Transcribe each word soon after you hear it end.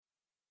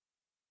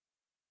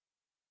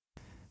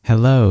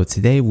Hello,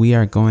 today we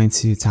are going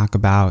to talk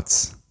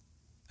about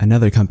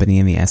another company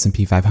in the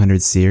S&P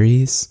 500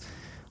 series.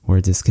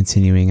 We're just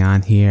continuing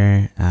on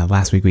here.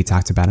 Last week we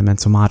talked about a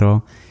mental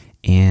model,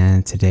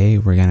 and today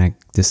we're going to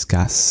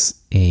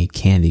discuss a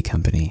candy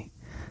company.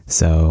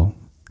 So,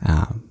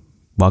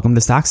 welcome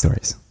to Stock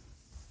Stories.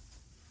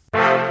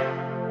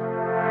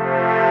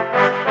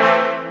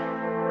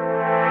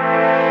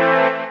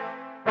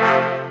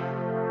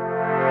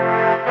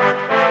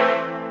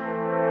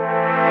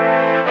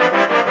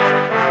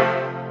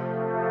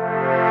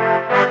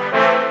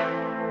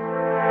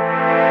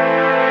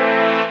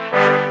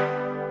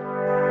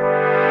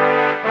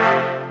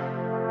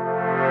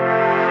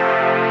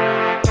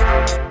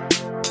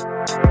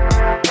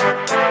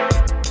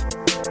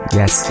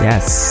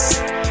 Yes.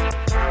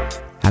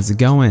 How's it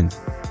going?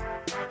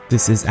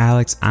 This is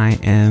Alex. I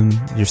am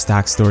your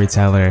stock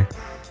storyteller.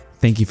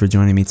 Thank you for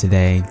joining me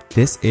today.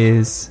 This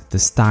is the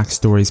Stock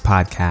Stories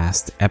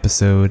Podcast,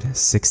 episode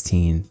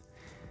 16.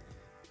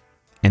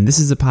 And this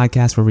is a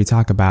podcast where we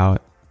talk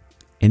about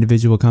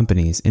individual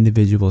companies,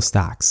 individual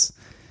stocks.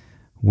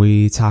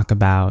 We talk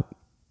about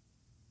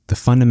the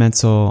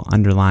fundamental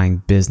underlying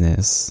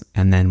business,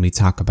 and then we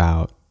talk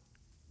about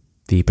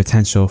the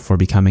potential for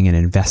becoming an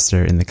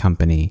investor in the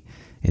company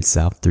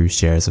itself through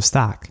shares of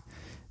stock.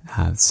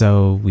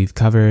 So we've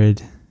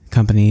covered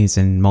companies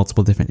in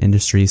multiple different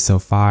industries so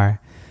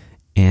far.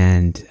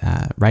 And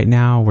right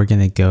now we're going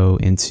to go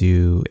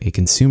into a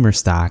consumer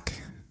stock,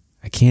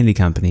 a candy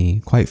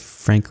company, quite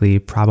frankly,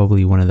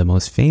 probably one of the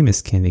most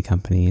famous candy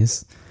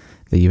companies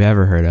that you've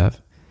ever heard of.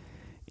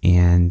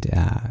 And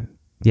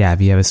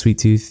if you have a sweet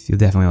tooth, you'll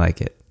definitely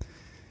like it.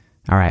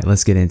 All right,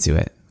 let's get into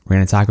it. We're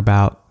going to talk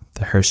about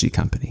the Hershey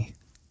Company.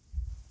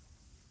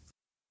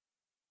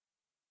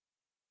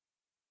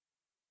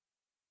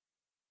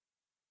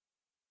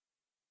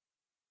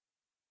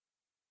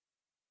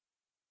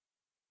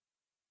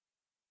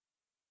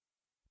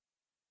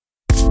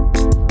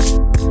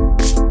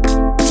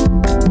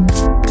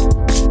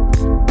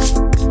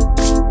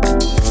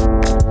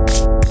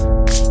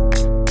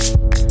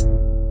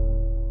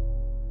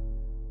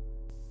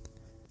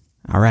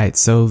 All right,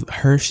 so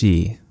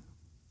Hershey,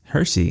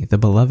 the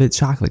beloved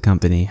chocolate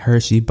company,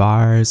 Hershey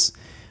bars,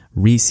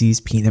 Reese's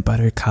peanut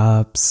butter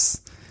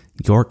cups,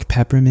 York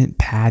peppermint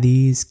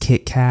patties,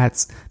 Kit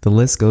Kats, the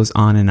list goes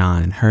on and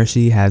on.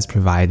 Hershey has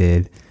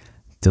provided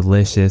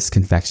delicious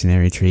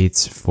confectionery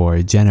treats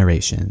for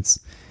generations.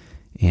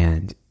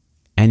 And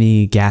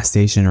any gas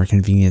station or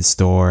convenience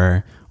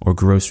store or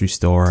grocery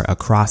store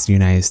across the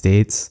United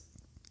States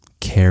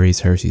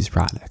carries Hershey's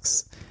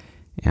products.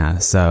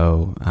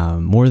 So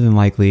more than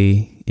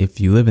likely, if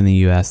you live in the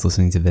U.S.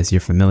 listening to this,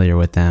 you're familiar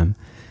with them.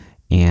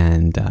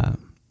 And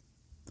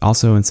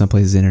also in some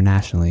places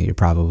internationally, you're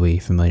probably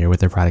familiar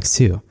with their products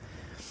too.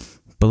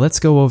 But let's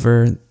go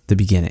over the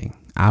beginning.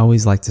 I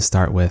always like to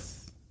start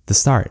with the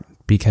start,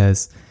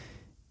 because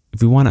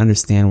if we want to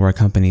understand where a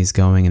company is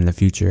going in the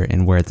future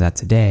and where it's at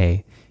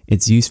today,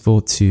 it's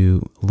useful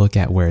to look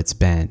at where it's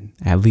been,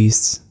 at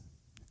least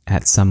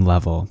at some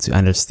level, to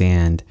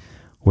understand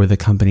where the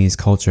company's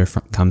culture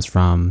comes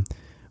from.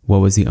 What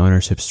was the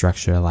ownership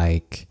structure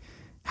like?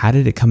 How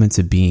did it come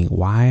into being?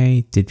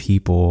 Why did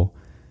people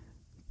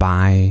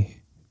buy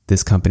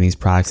this company's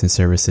products and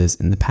services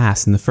in the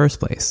past in the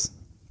first place?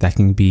 That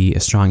can be a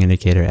strong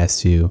indicator as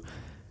to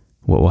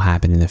what will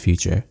happen in the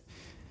future.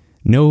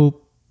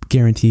 No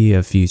guarantee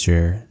of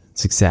future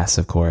success,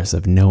 of course,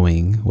 of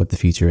knowing what the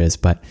future is,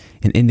 but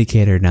an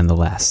indicator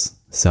nonetheless.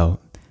 So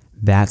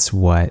that's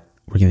what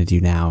we're going to do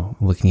now,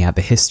 looking at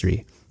the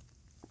history.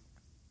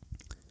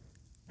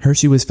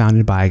 Hershey was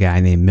founded by a guy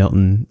named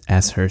Milton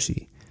S.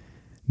 Hershey.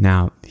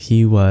 Now,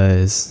 he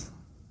was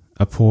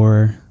a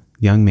poor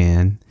young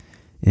man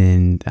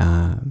in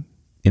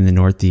the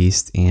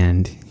Northeast,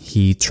 and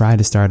he tried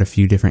to start a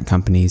few different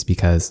companies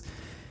because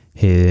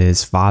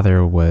his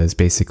father was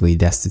basically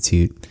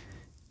destitute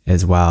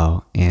as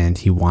well, and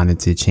he wanted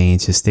to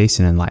change his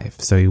station in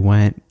life. So he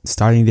went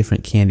starting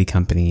different candy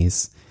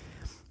companies.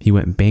 He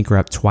went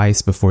bankrupt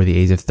twice before the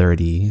age of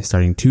 30,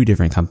 starting 2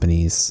 different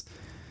companies,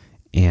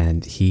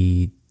 and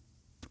he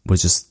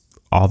was just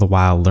all the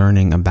while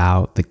learning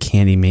about the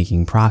candy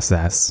making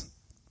process.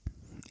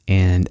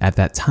 And at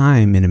that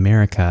time in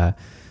America,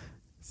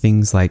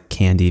 things like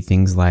candy,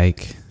 things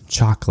like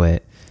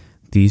chocolate,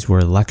 these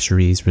were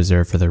luxuries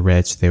reserved for the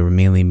rich. They were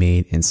mainly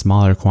made in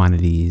smaller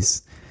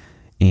quantities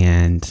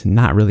and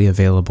not really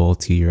available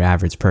to your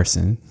average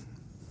person.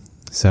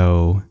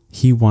 So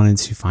he wanted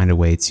to find a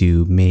way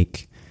to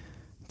make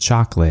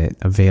chocolate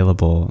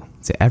available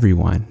to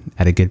everyone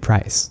at a good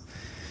price.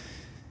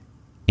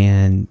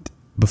 And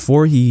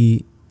before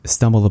he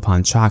stumbled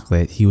upon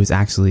chocolate, he was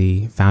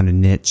actually found a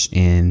niche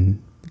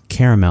in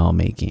caramel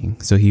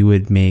making. So he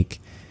would make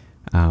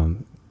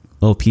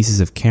little pieces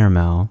of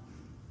caramel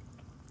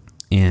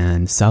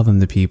and sell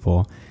them to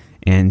people.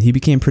 And he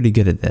became pretty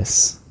good at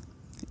this.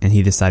 And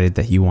he decided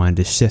that he wanted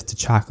to shift to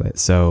chocolate.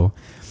 So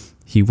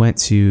he went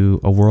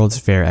to a World's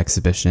Fair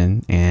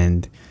exhibition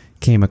and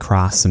came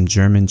across some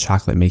German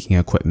chocolate making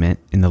equipment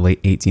in the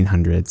late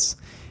 1800s.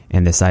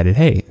 and decided,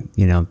 hey,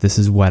 this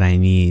is what I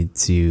need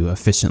to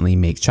efficiently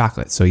make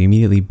chocolate. So he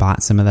immediately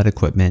bought some of that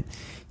equipment.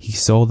 He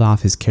sold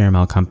off his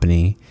caramel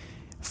company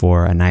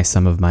for a nice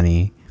sum of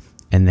money.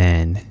 And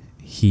then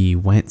he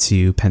went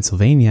to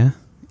Pennsylvania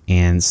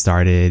and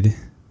started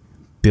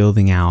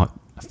building out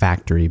a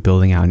factory,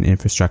 building out an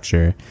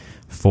infrastructure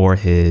for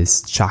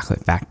his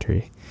chocolate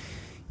factory.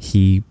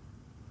 He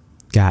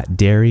got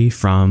dairy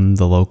from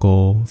the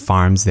local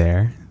farms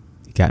there.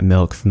 He got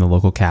milk from the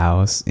local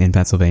cows in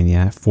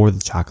Pennsylvania for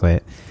the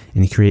chocolate.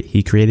 And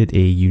he created a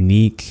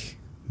unique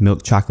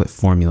milk chocolate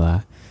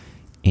formula.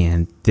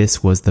 And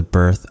this was the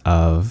birth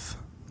of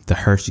the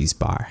Hershey's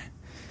bar.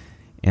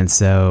 And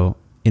so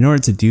in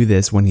order to do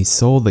this, when he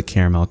sold the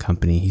caramel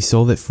company, he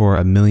sold it for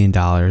 $1 million,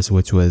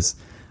 which was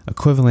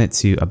equivalent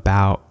to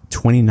about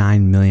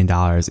 $29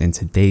 million in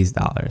today's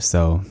dollars.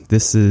 So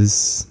this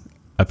is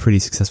a pretty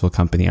successful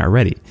company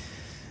already.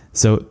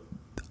 So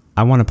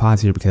I want to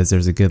pause here because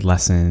there's a good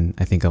lesson,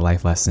 I think a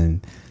life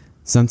lesson.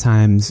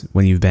 Sometimes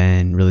when you've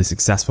been really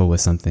successful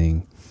with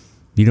something,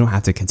 you don't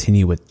have to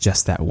continue with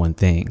just that one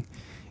thing.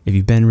 If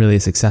you've been really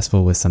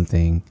successful with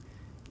something,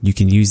 you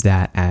can use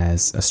that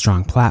as a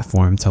strong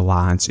platform to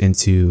launch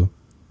into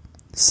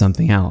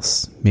something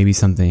else, maybe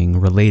something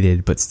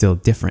related but still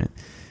different.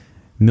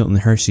 Milton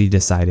Hershey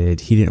decided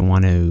he didn't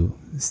want to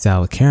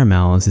sell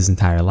caramels his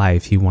entire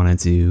life. He wanted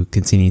to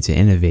continue to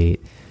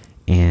innovate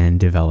and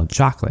develop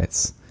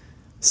chocolates.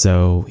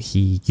 So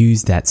he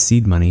used that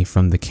seed money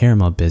from the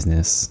caramel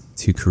business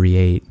to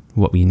create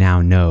what we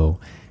now know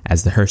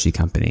as the Hershey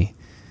Company.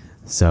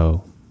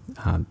 So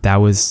that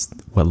was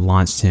what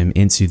launched him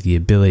into the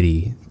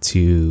ability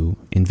to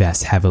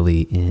invest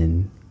heavily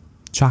in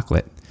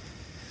chocolate.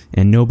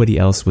 And nobody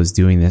else was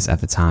doing this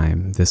at the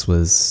time. This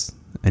was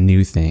a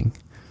new thing.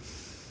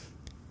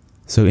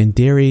 So in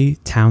Derry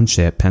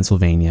Township,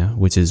 Pennsylvania,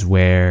 which is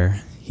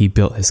where he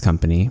built his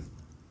company,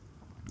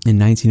 in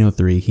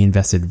 1903, he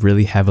invested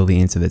really heavily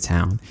into the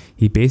town.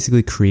 He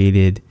basically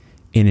created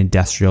an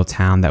industrial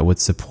town that would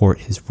support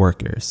his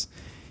workers.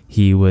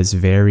 He was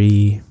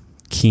very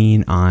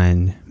keen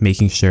on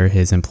making sure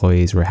his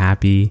employees were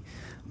happy,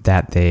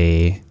 that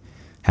they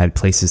had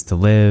places to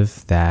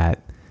live,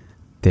 that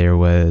there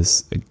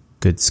was a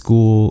good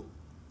school,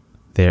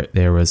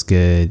 there was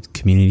good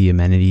community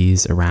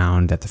amenities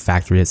around, that the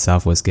factory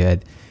itself was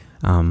good.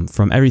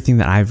 From everything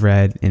that I've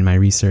read in my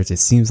research, it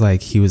seems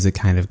like he was the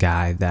kind of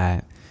guy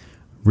that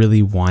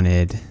really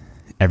wanted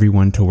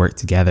everyone to work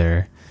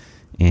together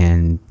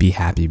and be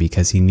happy,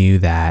 because he knew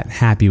that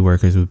happy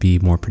workers would be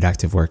more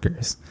productive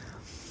workers.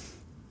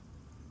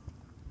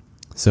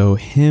 So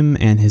him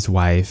and his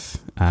wife,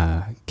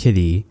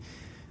 Kitty,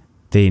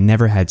 they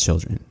never had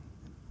children,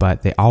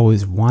 but they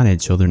always wanted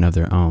children of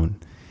their own.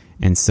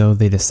 And so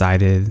they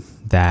decided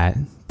that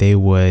they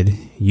would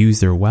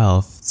use their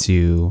wealth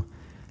to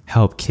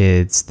help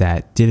kids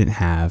that didn't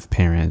have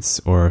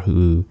parents or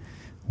who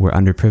were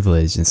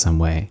underprivileged in some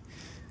way.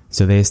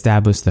 So they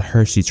established the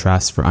Hershey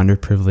Trust for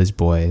Underprivileged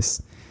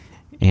Boys,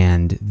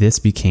 and this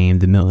became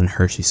the Milton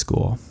Hershey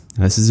School.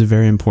 Now, this is a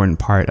very important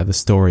part of the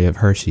story of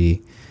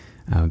Hershey,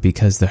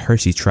 because the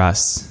Hershey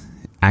Trust,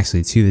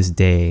 actually to this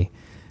day,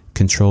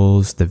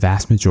 controls the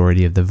vast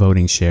majority of the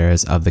voting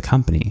shares of the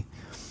company,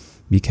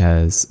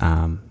 because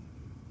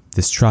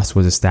this trust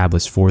was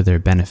established for their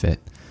benefit.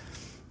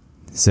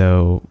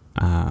 So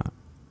as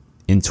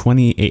of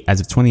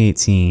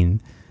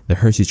 2018, the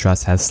Hershey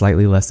Trust has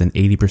slightly less than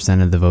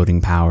 80% of the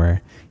voting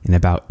power and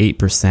about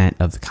 8%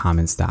 of the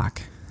common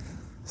stock.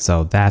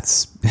 So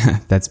that's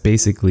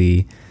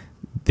basically,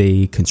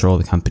 they control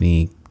the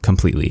company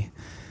completely.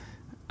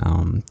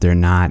 They're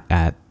not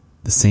at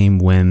the same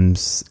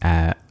whims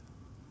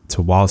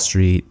to Wall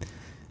Street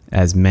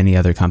as many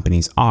other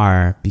companies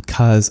are,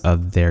 because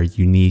of their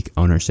unique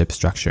ownership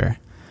structure.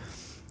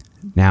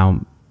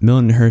 Now,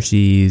 Milton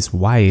Hershey's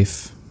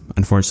wife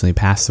unfortunately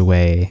passed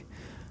away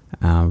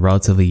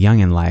relatively young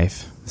in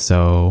life.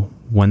 So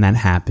when that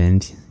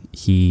happened,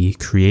 he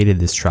created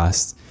this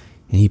trust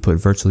and he put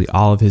virtually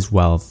all of his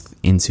wealth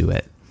into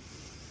it.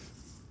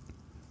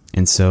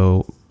 And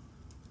so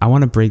I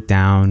want to break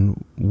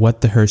down what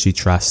the Hershey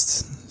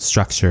Trust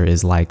structure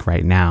is like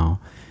right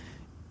now,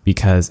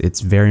 because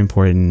it's very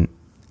important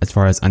as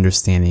far as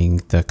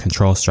understanding the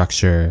control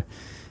structure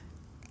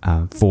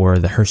for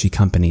the Hershey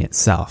Company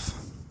itself.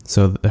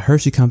 So the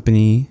Hershey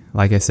Company,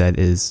 like I said,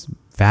 is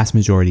vast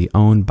majority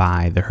owned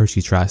by the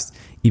Hershey Trust.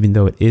 Even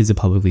though it is a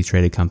publicly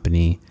traded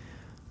company,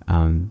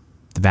 the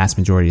vast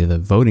majority of the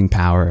voting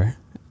power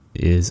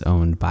is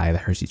owned by the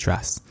Hershey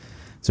Trust.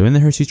 So in the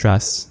Hershey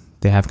Trust,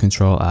 they have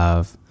control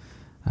of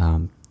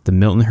the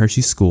Milton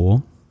Hershey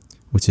School,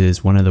 which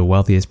is one of the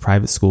wealthiest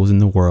private schools in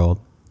the world.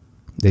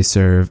 They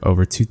serve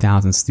over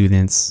 2,000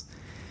 students,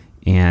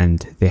 and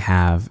they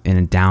have an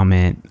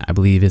endowment, I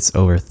believe it's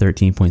over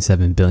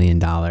 $13.7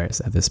 billion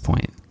at this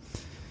point.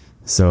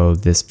 So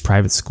this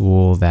private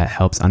school that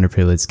helps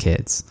underprivileged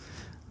kids.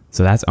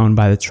 So that's owned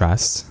by the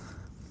trust.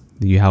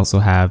 You also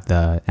have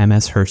the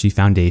M.S. Hershey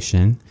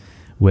Foundation,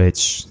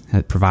 which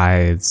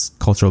provides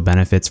cultural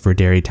benefits for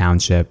Derry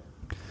Township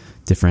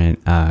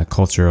different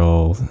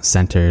cultural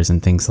centers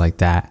and things like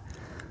that.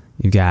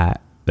 You've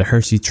got the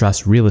Hershey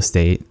Trust Real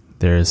Estate.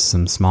 There's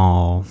some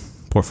small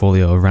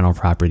portfolio of rental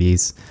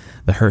properties.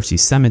 The Hershey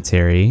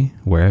Cemetery,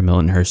 where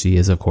Milton Hershey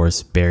is, of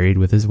course, buried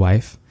with his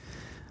wife.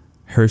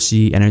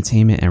 Hershey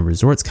Entertainment and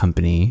Resorts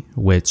Company,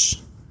 which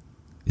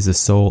is the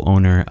sole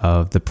owner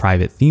of the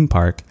private theme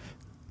park,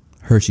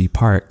 Hershey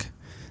Park.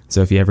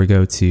 So if you ever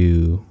go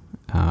to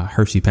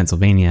Hershey,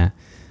 Pennsylvania,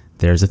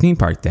 there's a theme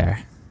park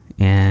there.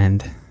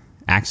 And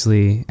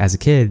actually, as a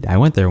kid, I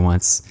went there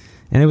once,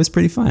 and it was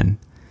pretty fun.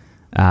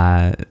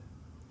 Chocolate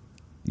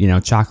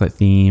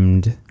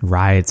themed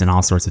rides and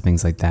all sorts of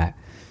things like that.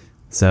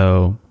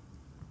 So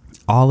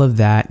all of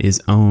that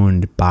is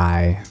owned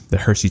by the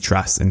Hershey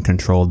Trust and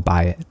controlled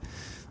by it.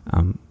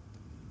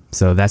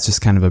 So that's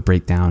just kind of a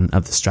breakdown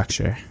of the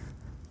structure.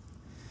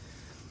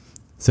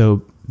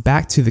 So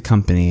back to the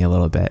company a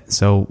little bit.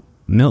 So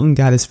Milton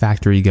got his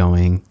factory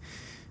going.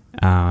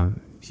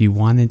 He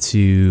wanted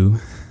to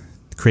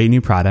create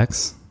new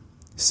products.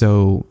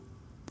 So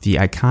the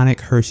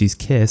iconic Hershey's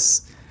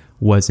Kiss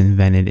was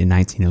invented in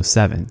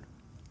 1907.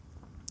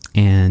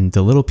 And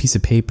the little piece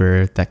of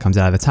paper that comes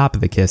out of the top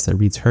of the Kiss that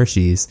reads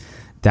Hershey's,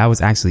 that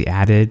was actually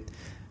added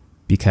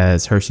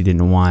because Hershey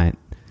didn't want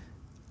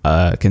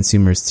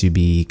consumers to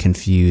be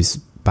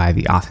confused by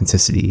the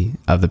authenticity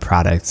of the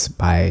product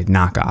by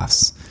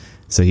knockoffs.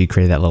 So he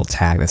created that little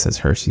tag that says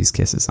Hershey's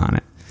Kisses on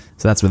it.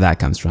 So that's where that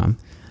comes from.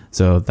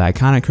 So the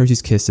iconic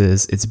Hershey's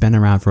Kisses, it's been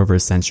around for over a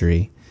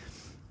century,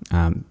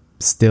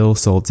 still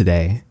sold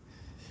today.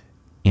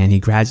 And he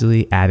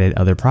gradually added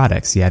other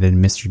products. He added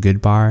Mr.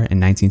 Goodbar in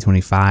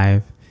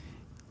 1925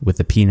 with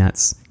the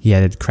peanuts. He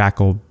added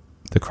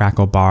the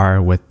Crackle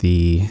Bar with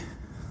the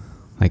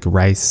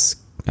rice,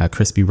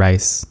 crispy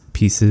rice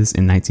pieces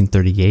in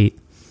 1938.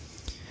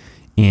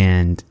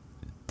 And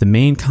the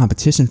main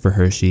competition for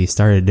Hershey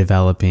started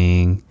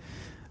developing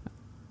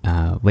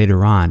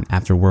later on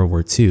after World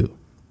War II.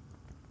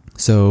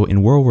 So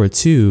in World War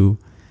II,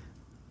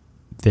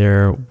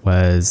 there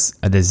was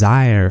a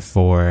desire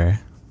for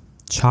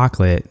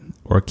chocolate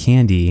or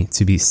candy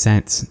to be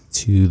sent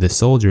to the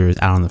soldiers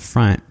out on the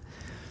front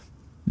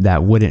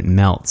that wouldn't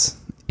melt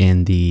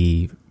in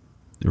the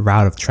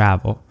route of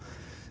travel.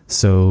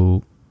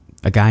 So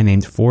a guy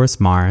named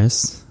Forrest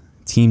Mars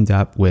teamed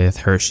up with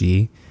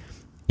Hershey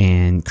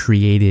and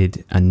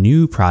created a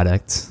new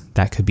product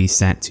that could be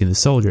sent to the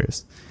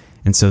soldiers.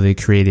 And so they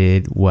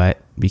created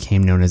what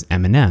became known as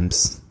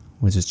M&Ms,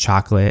 which is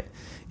chocolate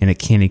in a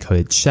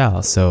candy-coated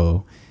shell.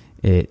 So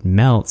it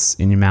melts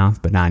in your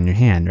mouth, but not in your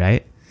hand,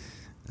 right?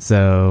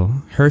 So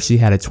Hershey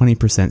had a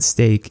 20%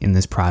 stake in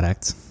this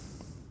product,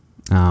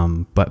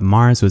 but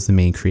Mars was the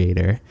main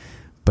creator.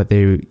 But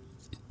they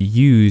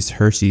used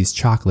Hershey's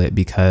chocolate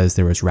because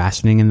there was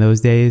rationing in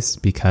those days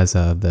because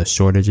of the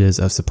shortages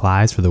of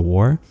supplies for the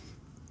war.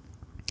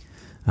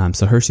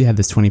 So Hershey had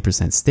this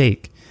 20%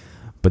 stake.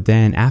 But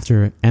then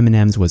after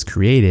M&M's was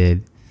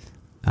created,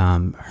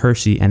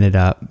 Hershey ended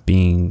up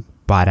being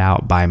bought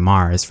out by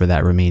Mars for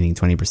that remaining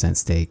 20%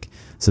 stake.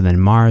 So then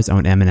Mars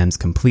owned M&M's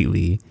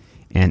completely.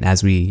 And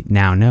as we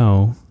now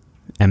know,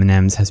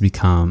 M&M's has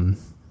become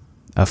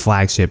a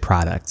flagship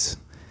product.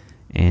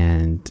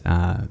 And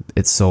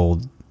it's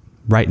sold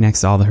right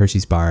next to all the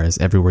Hershey's bars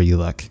everywhere you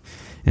look.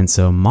 And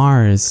so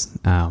Mars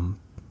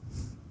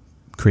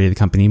created the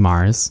company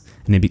Mars,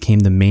 and it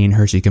became the main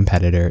Hershey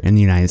competitor in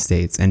the United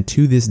States. And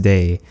to this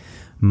day,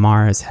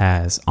 Mars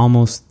has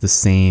almost the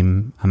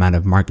same amount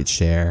of market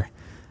share,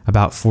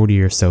 about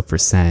 40 or so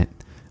 %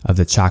 of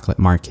the chocolate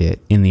market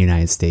in the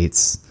United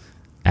States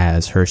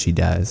as Hershey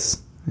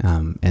does.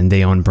 And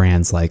they own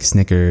brands like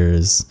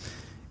Snickers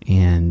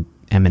and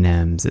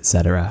M&M's,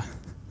 etc.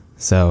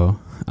 So,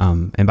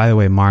 and by the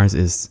way, Mars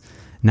is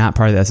not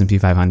part of the S&P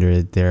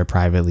 500. They're a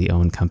privately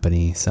owned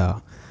company.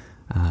 So,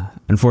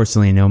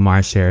 unfortunately, no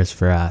Mars shares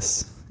for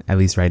us, at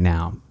least right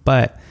now.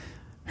 But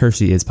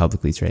Hershey is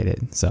publicly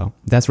traded. So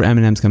that's where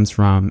M&M's comes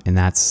from. And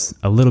that's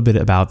a little bit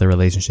about the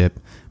relationship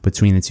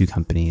between the two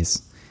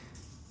companies.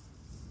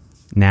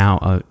 Now,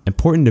 an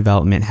important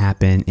development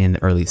happened in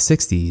the early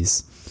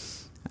 60s.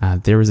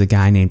 There was a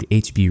guy named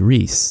H.B.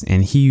 Reese,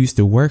 and he used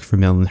to work for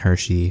Milton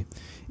Hershey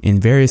in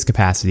various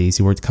capacities.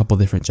 He worked a couple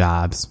different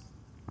jobs.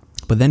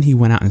 But then he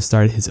went out and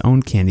started his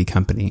own candy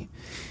company.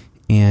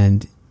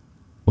 And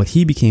what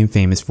he became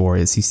famous for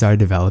is he started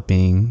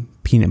developing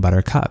peanut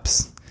butter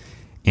cups.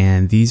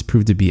 And these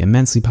proved to be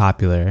immensely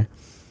popular.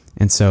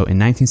 And so in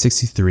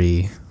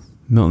 1963,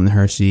 Milton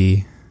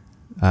Hershey's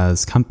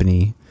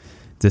company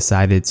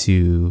decided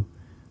to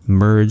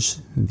merge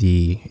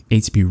the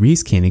H.B.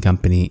 Reese Candy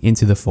Company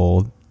into the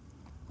fold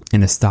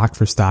in a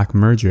stock-for-stock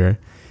merger,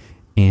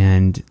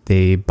 and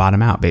they bought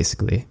them out,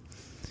 basically.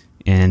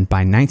 And by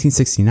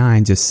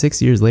 1969, just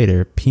 6 years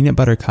later, peanut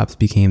butter cups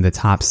became the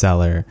top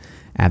seller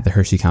at the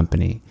Hershey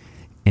Company.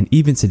 And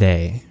even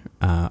today,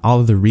 all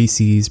of the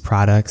Reese's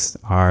products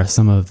are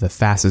some of the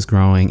fastest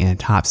growing and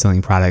top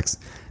selling products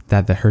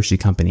that the Hershey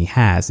Company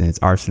has in its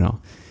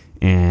arsenal.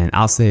 And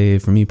I'll say,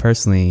 for me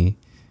personally,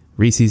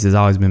 Reese's has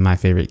always been my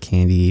favorite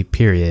candy,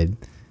 period.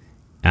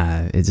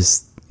 It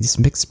just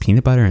mix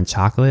peanut butter and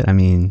chocolate. I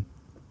mean,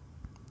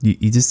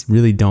 you just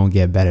really don't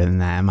get better than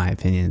that, in my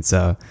opinion.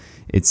 So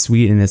it's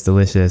sweet and it's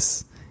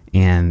delicious,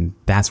 and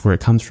that's where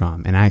it comes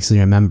from. And I actually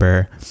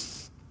remember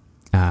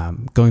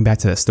going back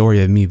to the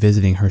story of me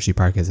visiting Hershey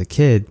Park as a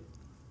kid.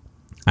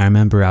 I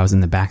remember I was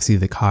in the backseat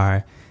of the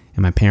car,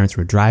 and my parents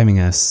were driving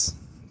us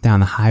down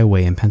the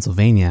highway in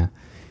Pennsylvania.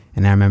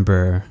 And I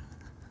remember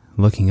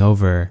looking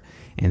over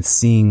and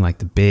seeing like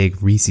the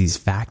big Reese's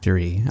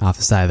factory off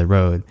the side of the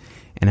road.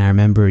 And I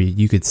remember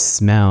you could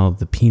smell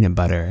the peanut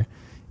butter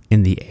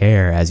in the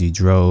air as you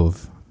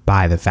drove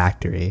by the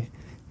factory.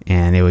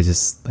 And it was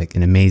just like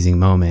an amazing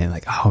moment.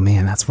 Like, oh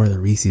man, that's where the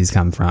Reese's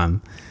come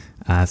from.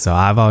 So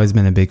I've always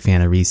been a big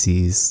fan of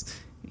Reese's,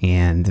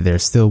 and they're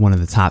still one of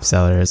the top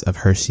sellers of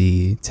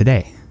Hershey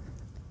today.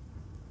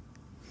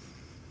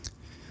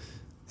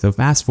 So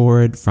fast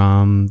forward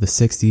from the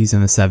 60s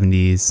and the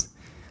 70s,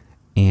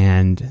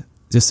 and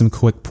just some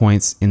quick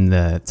points in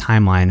the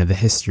timeline of the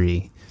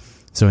history.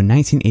 So in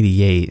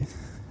 1988,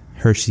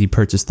 Hershey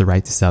purchased the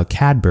right to sell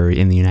Cadbury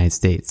in the United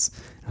States.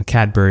 Now,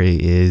 Cadbury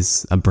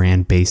is a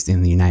brand based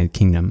in the United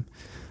Kingdom.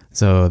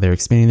 So they're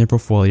expanding their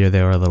portfolio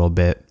there a little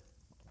bit.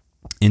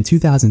 In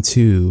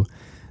 2002,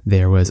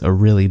 there was a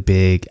really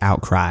big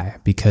outcry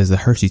because the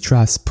Hershey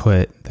Trust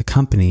put the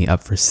company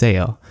up for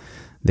sale.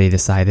 They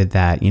decided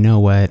that, you know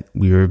what,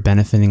 we were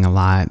benefiting a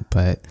lot,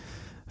 but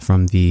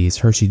from these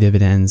Hershey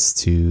dividends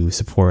to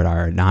support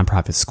our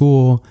nonprofit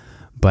school.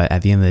 But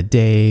at the end of the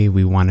day,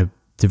 we want to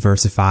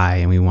diversify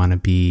and we want to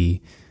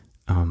be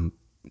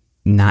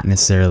not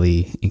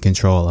necessarily in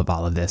control of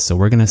all of this. So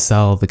we're going to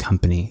sell the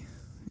company,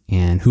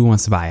 and who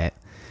wants to buy it?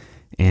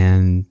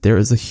 And there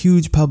was a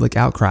huge public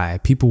outcry.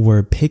 People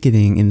were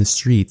picketing in the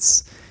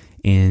streets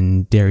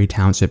in Derry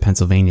Township,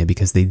 Pennsylvania,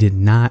 because they did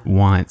not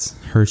want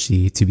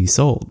Hershey to be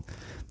sold.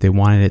 They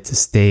wanted it to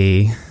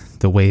stay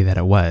the way that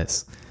it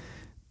was.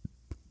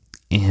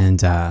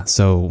 And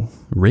so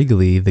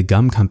Wrigley, the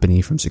gum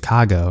company from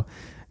Chicago,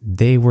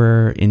 they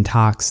were in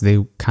talks.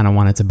 They kind of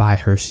wanted to buy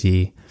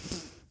Hershey.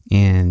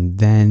 And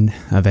then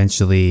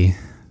eventually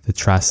the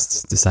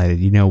trust decided,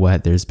 you know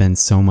what, there's been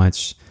so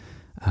much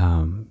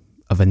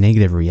of a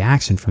negative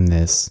reaction from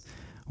this.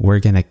 We're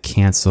going to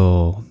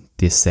cancel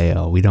this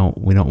sale. We don't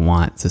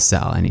want to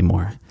sell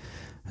anymore.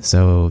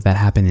 So that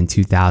happened in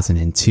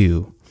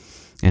 2002,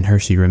 and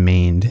Hershey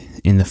remained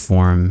in the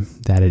form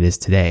that it is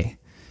today.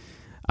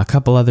 A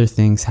couple other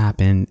things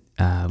happened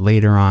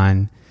later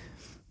on.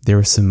 There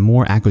were some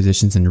more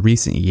acquisitions in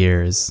recent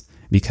years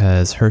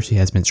because Hershey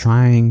has been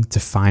trying to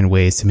find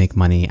ways to make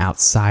money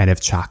outside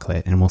of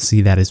chocolate, and we'll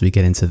see that as we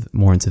get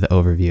more into the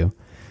overview.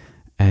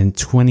 In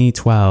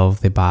 2012,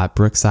 they bought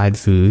Brookside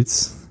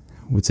Foods,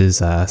 which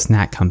is a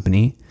snack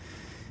company.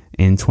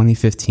 In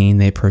 2015,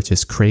 they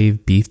purchased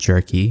Crave Beef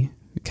Jerky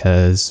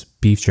because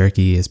beef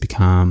jerky has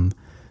become,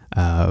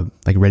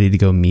 like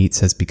ready-to-go meats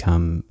has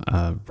become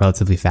a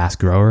relatively fast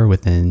grower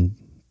within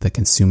the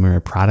consumer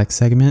product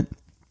segment.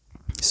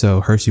 So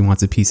Hershey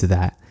wants a piece of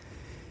that.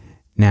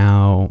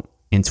 Now,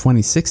 in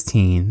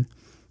 2016,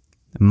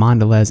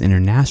 Mondelez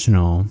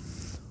International,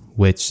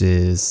 which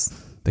is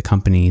the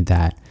company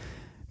that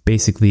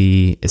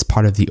basically is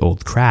part of the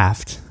old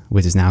Kraft,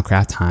 which is now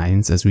Kraft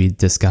Heinz, as we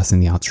discussed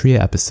in the Altria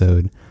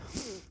episode.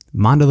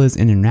 Mondelez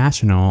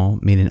International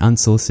made an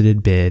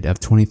unsolicited bid of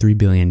 $23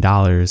 billion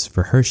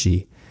for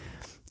Hershey.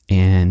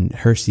 And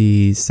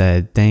Hershey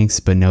said, thanks,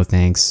 but no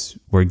thanks,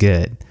 we're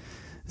good.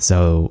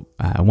 So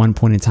at one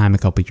point in time, a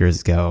couple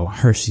years ago,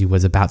 Hershey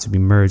was about to be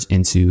merged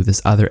into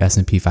this other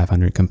S&P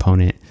 500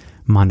 component,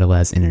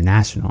 Mondelez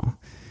International.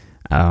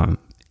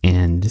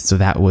 And so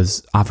that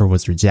offer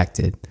was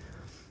rejected.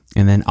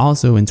 And then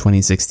also in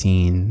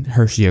 2016,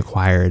 Hershey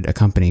acquired a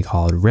company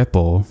called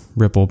Ripple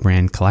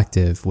Brand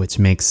Collective, which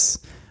makes,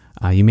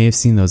 you may have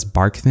seen those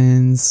Bark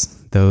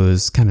Thins,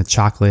 those kind of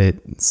chocolate,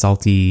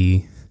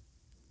 salty,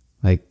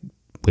 like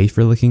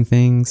wafer looking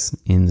things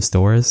in the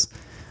stores.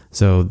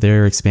 So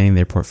they're expanding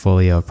their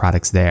portfolio of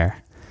products there.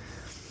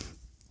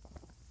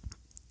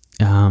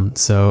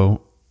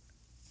 So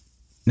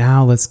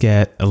now let's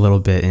get a little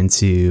bit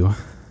into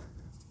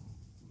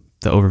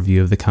the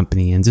overview of the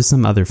company and just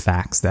some other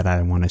facts that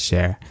I want to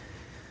share.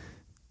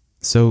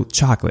 So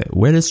chocolate,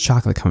 where does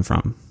chocolate come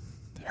from?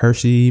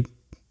 Hershey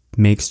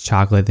makes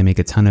chocolate. They make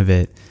a ton of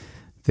it.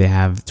 They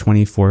have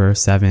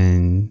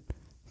 24/7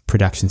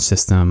 production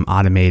system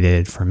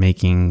automated for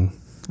making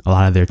a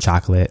lot of their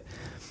chocolate.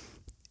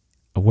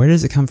 Where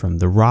does it come from?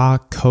 The raw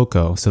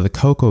cocoa. So the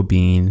cocoa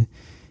bean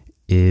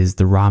is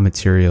the raw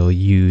material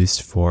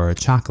used for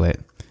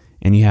chocolate.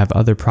 And you have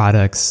other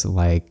products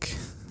like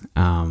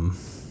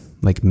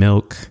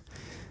milk,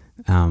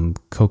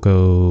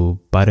 cocoa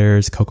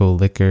butters, cocoa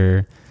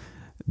liquor,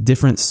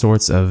 different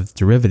sorts of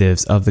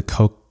derivatives of the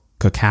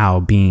cacao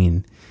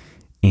bean.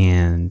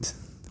 And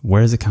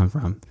where does it come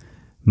from?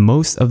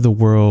 Most of the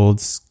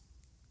world's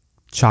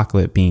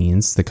chocolate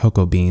beans, the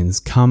cocoa beans,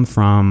 come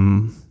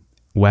from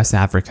West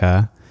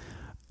Africa,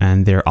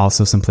 and there are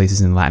also some places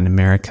in Latin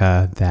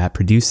America that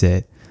produce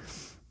it.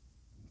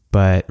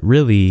 But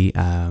really,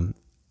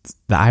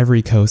 the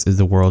Ivory Coast is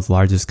the world's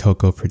largest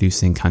cocoa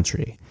producing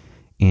country.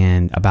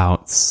 And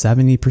about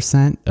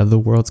 70% of the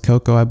world's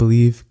cocoa, I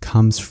believe,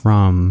 comes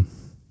from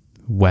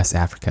West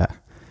Africa.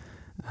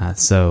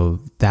 So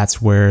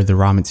that's where the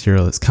raw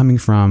material is coming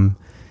from,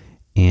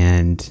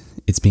 and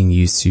it's being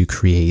used to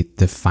create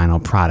the final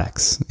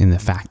products in the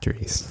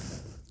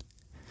factories.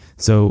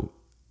 So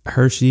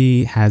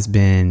Hershey has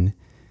been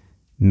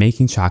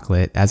making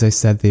chocolate. As I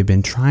said, they've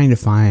been trying to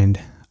find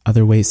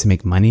other ways to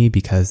make money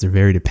because they're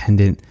very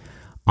dependent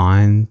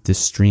on the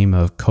stream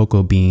of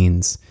cocoa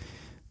beans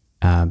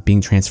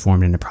being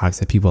transformed into products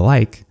that people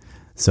like.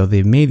 So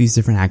they've made these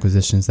different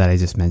acquisitions that I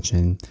just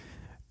mentioned.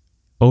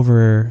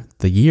 Over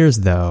the years,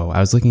 though, I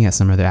was looking at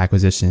some of their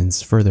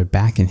acquisitions further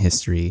back in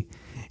history,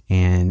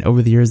 and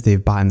over the years,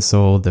 they've bought and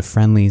sold the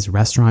Friendly's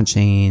restaurant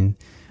chain,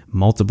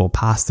 multiple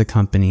pasta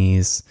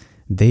companies.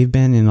 They've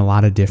been in a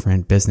lot of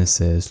different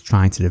businesses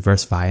trying to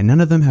diversify, and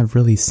none of them have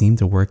really seemed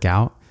to work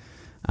out.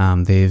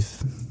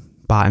 They've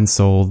bought and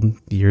sold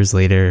years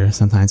later,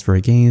 sometimes for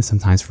a gain,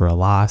 sometimes for a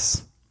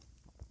loss.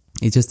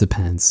 It just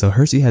depends. So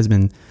Hershey has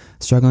been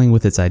struggling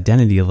with its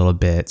identity a little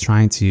bit,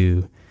 trying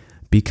to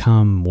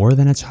become more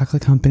than a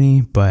chocolate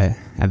company, but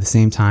at the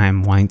same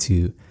time wanting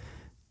to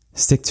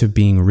stick to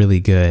being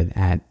really good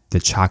at the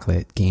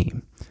chocolate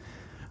game.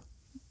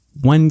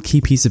 One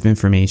key piece of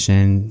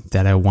information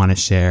that I want to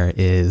share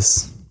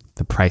is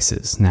the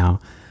prices. Now,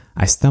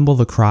 I stumbled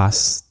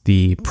across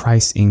the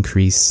price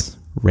increase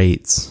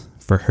rates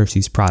for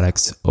Hershey's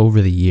products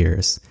over the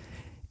years,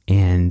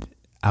 and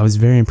I was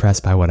very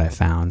impressed by what I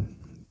found,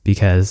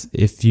 because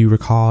if you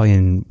recall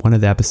in one of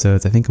the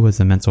episodes, I think it was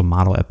the mental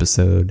model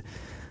episode,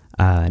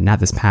 not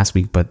this past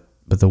week, but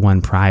the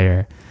one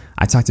prior,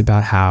 I talked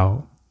about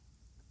how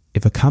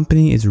if a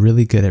company is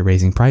really good at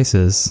raising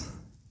prices,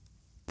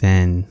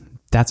 then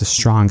that's a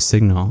strong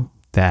signal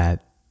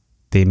that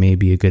they may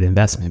be a good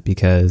investment,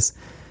 because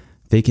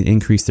they can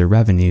increase their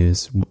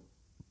revenues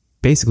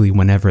basically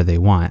whenever they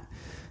want.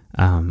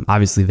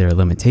 Obviously, there are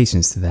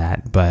limitations to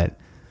that, but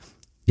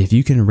if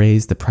you can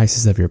raise the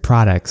prices of your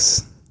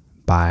products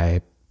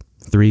by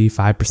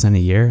 3-5% a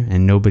year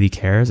and nobody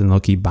cares and they'll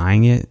keep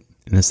buying it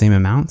in the same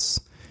amounts,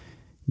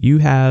 you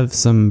have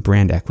some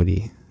brand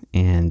equity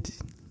and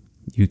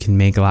you can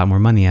make a lot more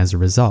money as a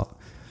result.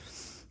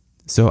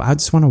 So I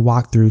just want to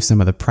walk through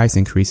some of the price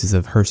increases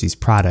of Hershey's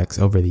products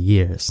over the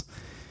years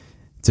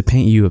to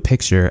paint you a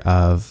picture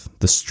of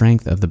the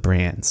strength of the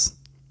brands.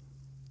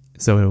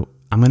 So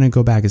I'm going to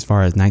go back as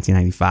far as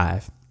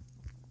 1995.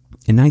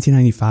 In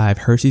 1995,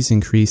 Hershey's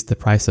increased the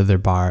price of their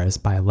bars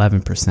by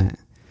 11%.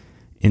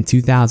 In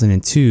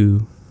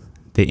 2002,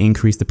 they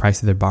increased the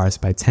price of their bars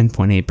by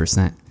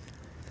 10.8%.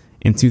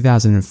 In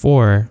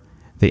 2004,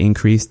 they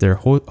increased their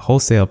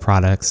wholesale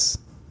products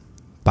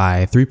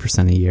by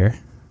 3% a year,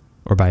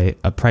 or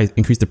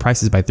increased the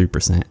prices by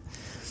 3%.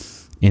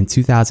 In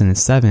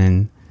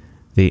 2007,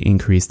 they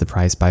increased the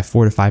price by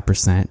 4 to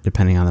 5%,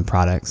 depending on the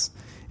products.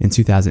 In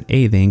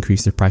 2008, they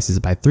increased their prices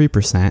by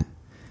 3%.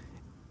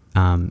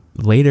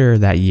 Later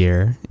that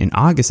year, in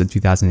August of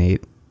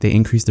 2008, they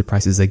increased their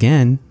prices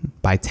again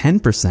by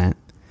 10%.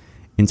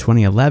 In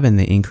 2011,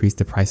 they increased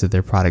the price of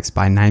their products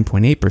by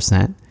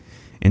 9.8%.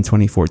 In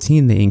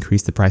 2014, they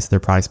increased the price of their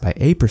products by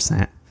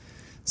 8%.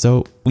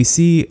 So we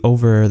see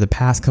over the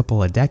past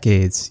couple of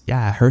decades,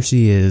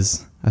 Hershey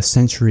is a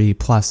century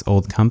plus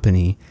old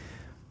company,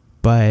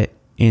 but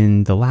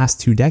in the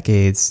last 2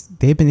 decades,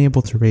 they've been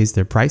able to raise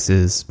their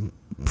prices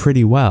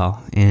pretty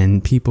well,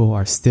 and people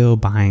are still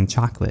buying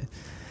chocolate.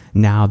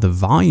 Now, the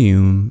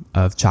volume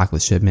of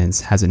chocolate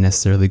shipments hasn't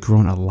necessarily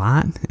grown a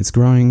lot. It's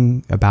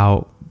growing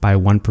about by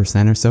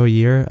 1% or so a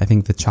year. I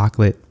think the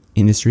chocolate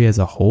industry as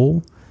a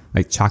whole,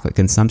 like chocolate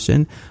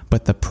consumption,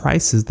 but the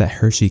prices that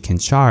Hershey can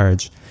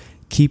charge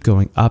keep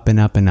going up and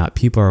up and up.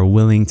 People are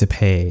willing to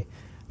pay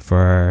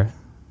for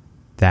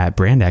that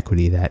brand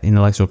equity, that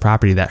intellectual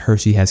property that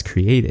Hershey has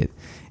created.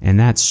 And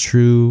that's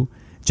true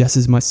just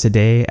as much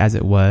today as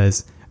it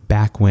was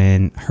back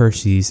when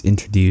Hershey's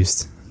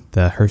introduced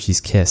the Hershey's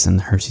Kiss and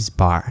the Hershey's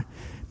Bar.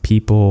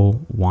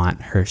 People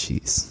want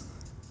Hershey's.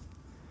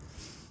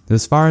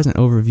 As far as an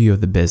overview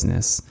of the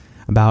business,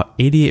 about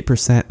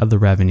 88% of the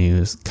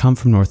revenues come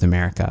from North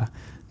America.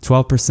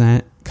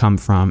 12% come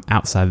from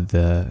outside of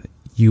the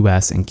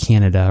US and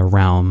Canada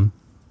realm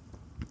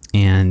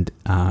and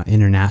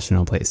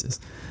international places.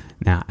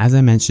 Now, as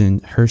I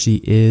mentioned,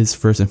 Hershey is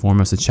first and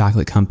foremost a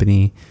chocolate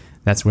company.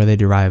 That's where they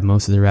derive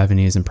most of their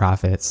revenues and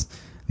profits.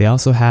 They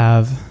also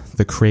have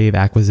the Crave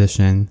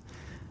acquisition.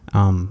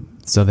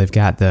 So they've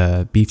got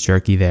the beef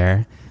jerky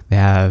there. They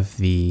have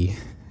the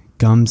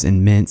gums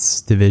and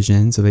mints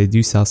division. So they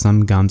do sell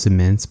some gums and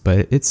mints,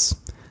 but it's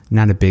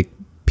not a big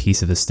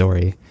piece of the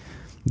story.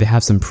 They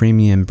have some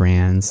premium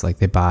brands, like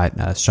they bought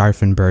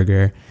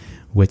Scharfenberger,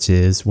 which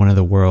is one of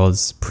the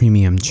world's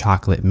premium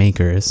chocolate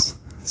makers.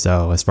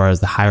 So as far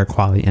as the higher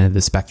quality end of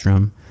the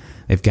spectrum,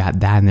 they've got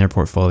that in their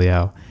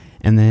portfolio.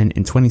 And then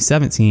in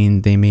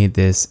 2017, they made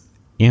this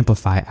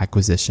Amplify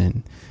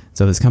acquisition.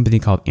 So this company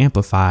called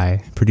Amplify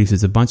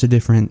produces a bunch of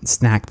different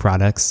snack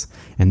products,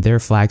 and their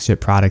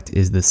flagship product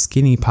is the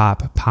Skinny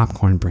Pop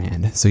popcorn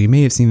brand. So you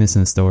may have seen this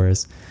in the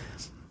stores,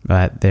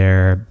 but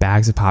they're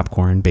bags of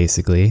popcorn,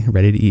 basically,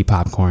 ready to eat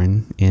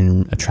popcorn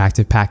in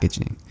attractive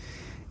packaging.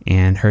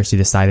 And Hershey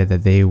decided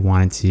that they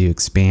wanted to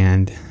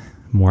expand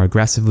more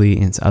aggressively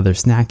into other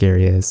snack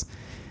areas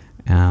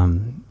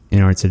in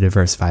order to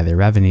diversify their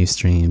revenue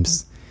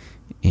streams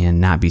and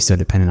not be so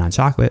dependent on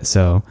chocolate.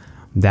 So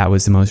that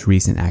was the most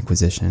recent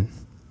acquisition.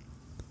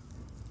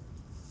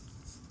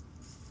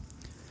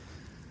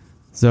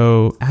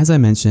 So, as I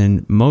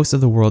mentioned, most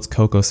of the world's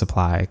cocoa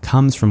supply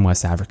comes from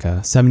West Africa,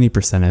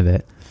 70% of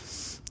it.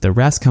 The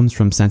rest comes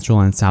from Central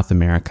and South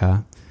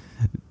America.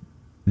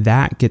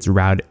 That gets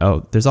routed.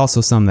 Oh, there's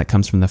also some that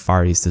comes from the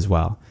Far East as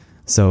well.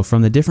 So,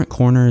 from the different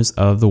corners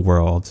of the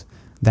world,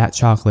 that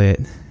chocolate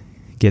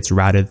gets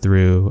routed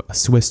through a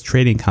Swiss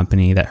trading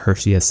company that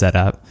Hershey has set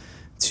up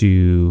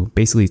to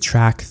basically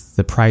track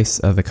the price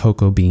of the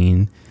cocoa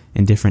bean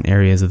in different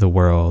areas of the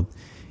world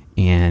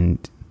and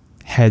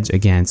hedge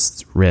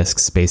against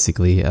risks,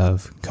 basically,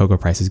 of cocoa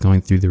prices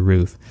going through the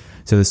roof.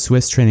 So the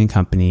Swiss trading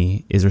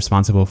company is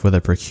responsible for the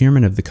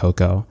procurement of the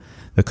cocoa.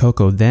 The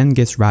cocoa then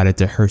gets routed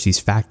to Hershey's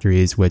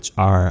factories, which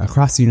are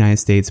across the United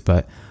States,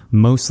 but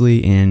mostly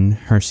in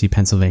Hershey,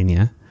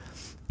 Pennsylvania.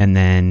 And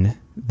then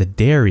the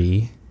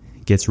dairy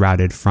gets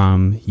routed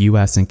from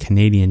U.S. and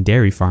Canadian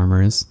dairy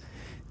farmers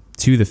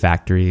to the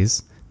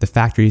factories. The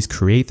factories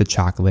create the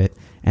chocolate,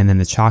 and then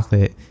the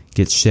chocolate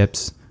gets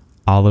shipped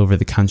all over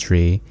the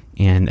country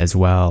and as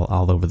well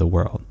all over the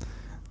world.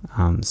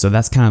 So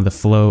that's kind of the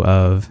flow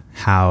of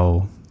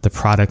how the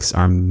products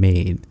are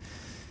made.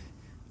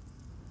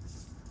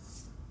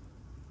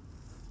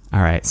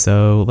 All right,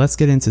 so let's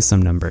get into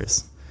some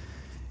numbers.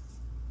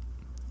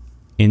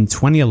 In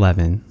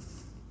 2011,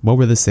 what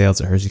were the sales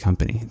of Hershey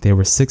Company? They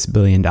were $6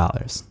 billion.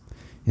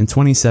 In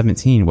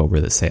 2017, what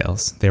were the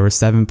sales? They were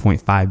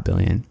 $7.5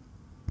 billion.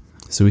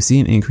 So we see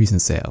an increase in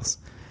sales.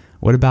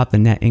 What about the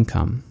net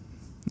income?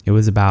 It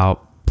was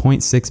about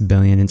 $0.6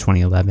 billion in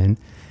 2011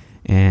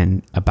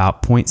 and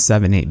about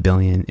 $0.78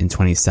 billion in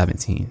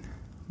 2017.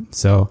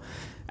 So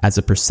as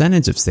a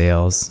percentage of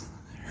sales,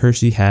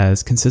 Hershey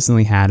has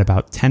consistently had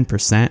about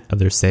 10% of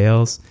their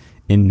sales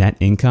in net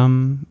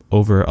income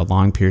over a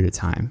long period of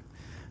time.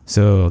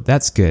 So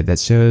that's good. That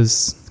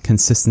shows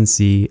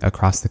consistency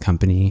across the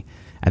company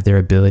at their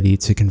ability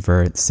to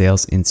convert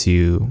sales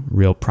into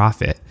real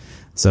profit.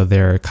 So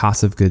their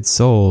cost of goods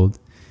sold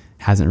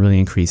hasn't really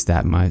increased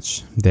that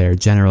much. Their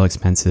general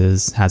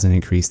expenses hasn't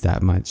increased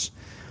that much.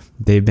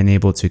 They've been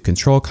able to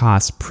control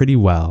costs pretty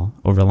well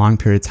over a long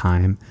period of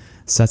time,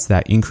 such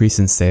that increase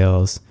in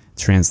sales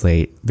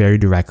translate very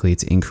directly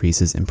to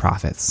increases in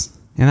profits.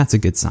 And that's a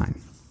good sign.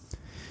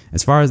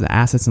 As far as the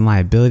assets and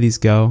liabilities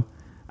go,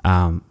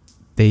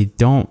 they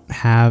don't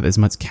have as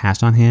much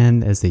cash on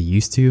hand as they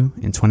used to.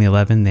 In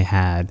 2011, they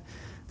had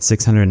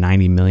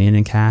 $690 million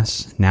in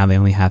cash. Now they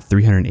only have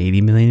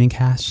 $380 million in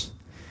cash.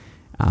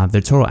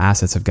 Their total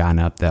assets have gone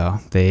up, though.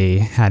 They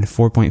had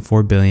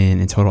 $4.4 billion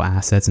in total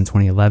assets in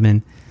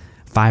 2011,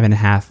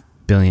 $5.5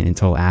 billion in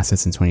total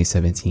assets in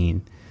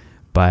 2017.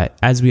 But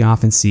as we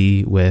often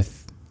see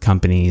with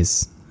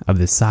companies of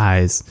this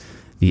size,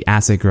 the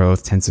asset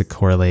growth tends to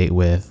correlate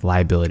with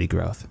liability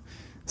growth.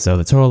 So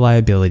the total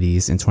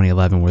liabilities in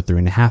 2011 were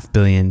 $3.5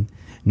 billion.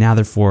 Now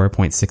they're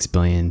 $4.6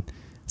 billion.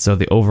 So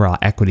the overall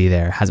equity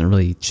there hasn't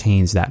really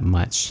changed that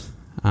much,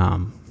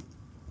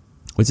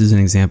 which is an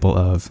example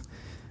of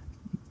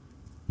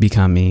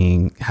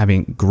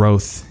having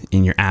growth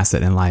in your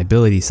asset and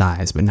liability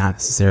size, but not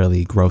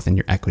necessarily growth in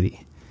your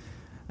equity.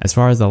 As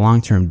far as the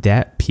long-term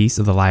debt piece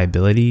of the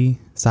liability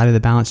side of the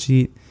balance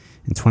sheet,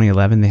 in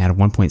 2011 they had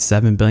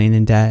 $1.7 billion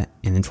in debt,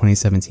 and in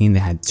 2017 they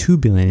had $2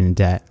 billion in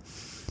debt.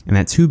 And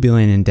that $2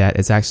 billion in debt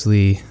is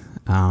actually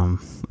a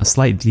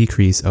slight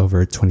decrease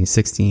over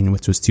 2016,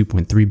 which was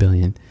 $2.3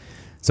 billion.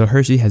 So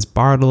Hershey has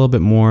borrowed a little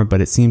bit more,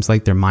 but it seems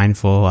like they're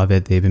mindful of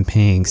it. They've been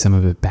paying some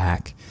of it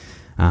back.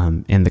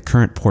 And the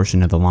current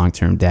portion of the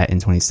long-term debt in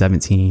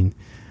 2017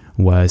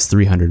 was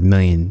 $300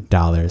 million.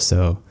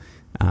 So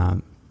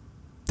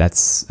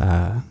that's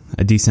a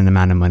decent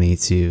amount of money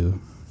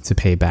to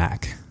pay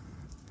back.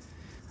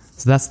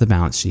 So that's the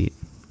balance sheet.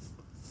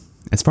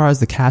 As far as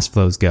the cash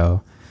flows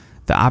go,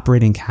 the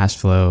operating cash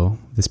flow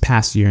this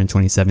past year in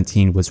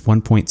 2017 was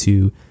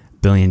 $1.2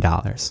 billion.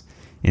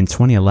 In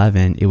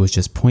 2011, it was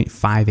just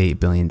 $0.58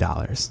 billion.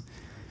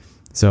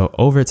 So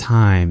over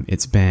time,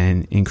 it's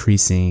been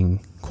increasing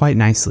quite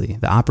nicely.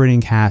 The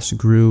operating cash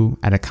grew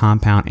at a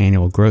compound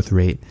annual growth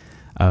rate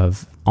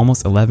of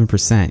almost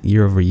 11%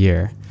 year over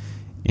year.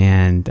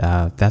 And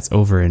that's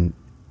over an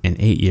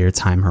 8-year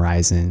time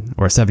horizon,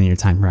 or a 7-year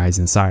time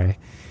horizon, sorry.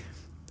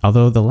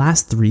 Although the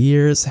last 3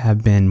 years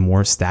have been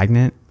more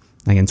stagnant.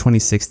 Like in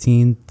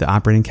 2016, the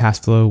operating cash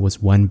flow was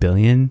 $1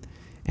 billion,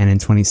 and in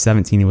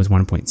 2017, it was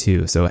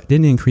 1.2. So it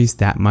didn't increase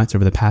that much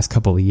over the past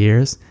couple of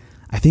years.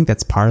 I think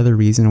that's part of the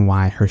reason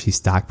why Hershey's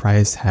stock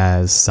price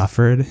has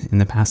suffered in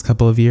the past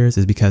couple of years,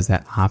 is because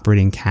that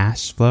operating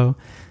cash flow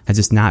has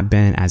just not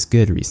been as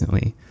good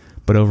recently.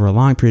 but over a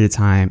long period of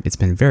time, it's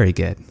been very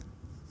good.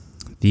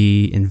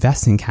 The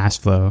investing cash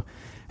flow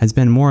has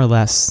been more or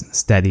less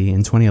steady.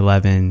 In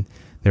 2011,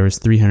 there was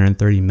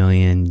 $330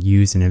 million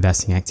used in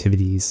investing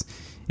activities.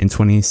 In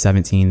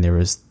 2017, there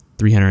was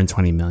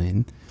 $320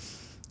 million.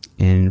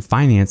 In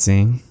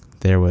financing,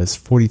 there was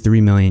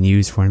 $43 million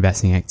used for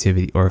investing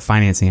activity or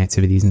financing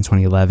activities in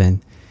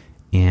 2011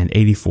 and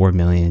 $84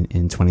 million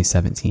in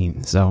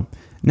 2017. So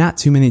not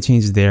too many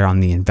changes there on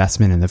the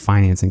investment and the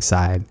financing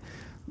side.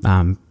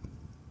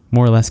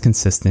 More or less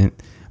consistent,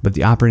 but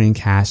the operating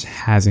cash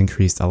has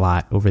increased a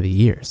lot over the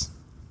years.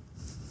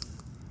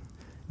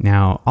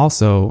 Now,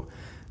 also,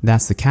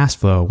 that's the cash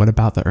flow. What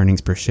about the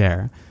earnings per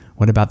share?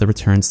 What about the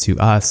returns to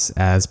us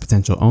as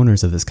potential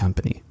owners of this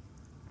company?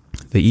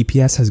 The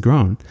EPS has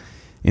grown.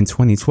 In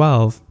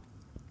 2012,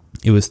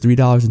 it was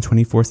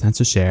 $3.24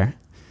 a share.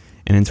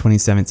 And in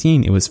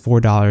 2017, it was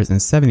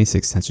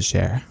 $4.76 a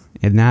share.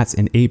 And that's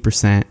an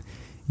 8%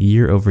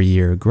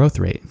 year-over-year growth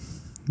rate.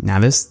 Now,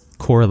 this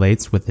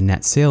correlates with the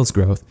net sales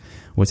growth,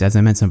 which, as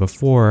I mentioned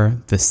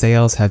before, the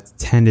sales have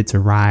tended to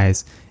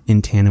rise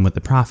in tandem with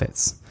the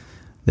profits.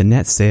 The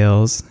net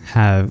sales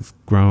have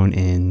grown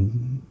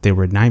they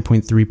were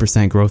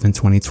 9.3% growth in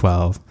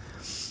 2012,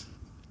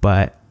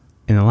 but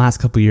in the last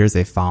couple of years,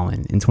 they've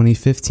fallen. In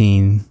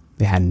 2015,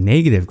 they had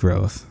negative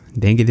growth,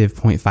 negative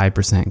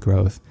 0.5%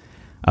 growth,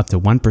 up to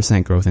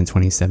 1% growth in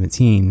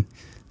 2017.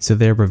 So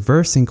they're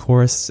reversing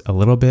course a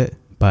little bit,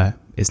 but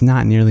it's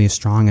not nearly as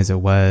strong as it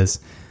was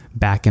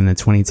back in the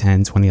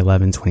 2010,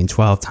 2011,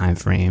 2012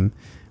 timeframe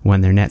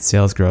when their net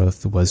sales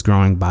growth was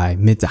growing by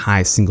mid to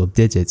high single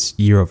digits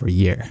year over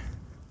year.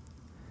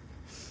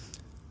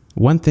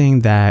 One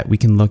thing that we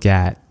can look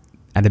at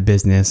a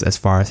business as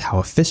far as how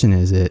efficient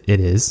it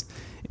is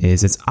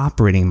its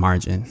operating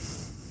margin.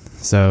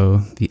 So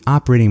the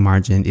operating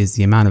margin is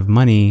the amount of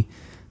money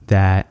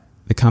that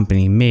the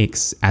company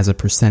makes as a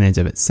percentage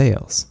of its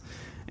sales.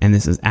 And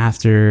this is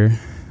after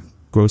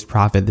gross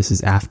profit. This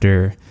is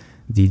after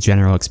the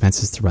general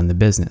expenses to run the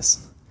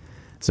business.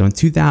 So in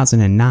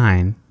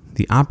 2009,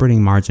 the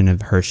operating margin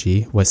of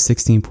Hershey was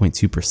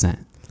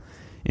 16.2%.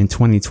 In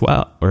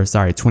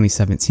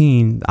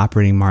 2017, the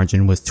operating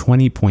margin was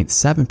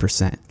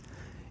 20.7%.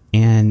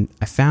 And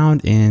I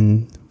found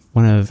in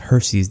one of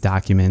Hershey's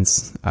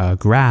documents a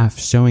graph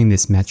showing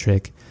this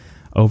metric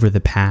over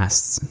the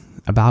past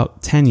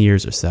about 10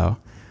 years or so.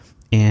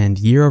 And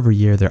year over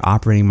year, their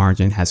operating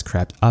margin has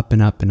crept up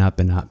and up and up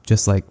and up,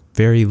 just like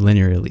very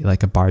linearly,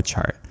 like a bar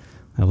chart,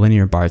 a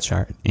linear bar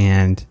chart.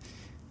 And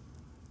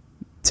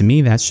to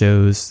me, that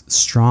shows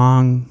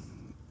strong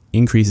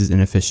increases in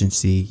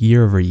efficiency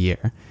year over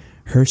year.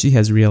 Hershey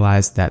has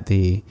realized that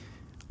they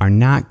are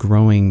not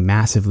growing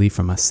massively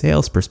from a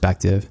sales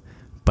perspective,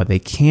 but they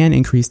can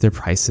increase their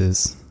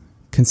prices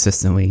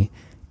consistently,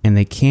 and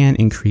they can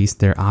increase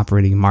their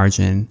operating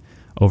margin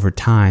over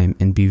time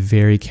and be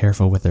very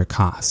careful with their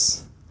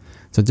costs.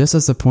 So just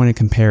as a point of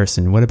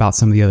comparison, what about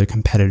some of the other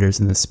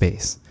competitors in the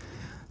space?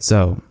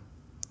 So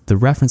the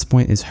reference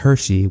point is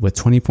Hershey with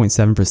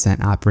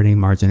 20.7% operating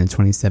margin in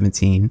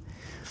 2017.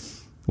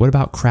 What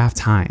about Kraft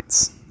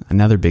Heinz,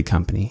 another big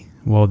company?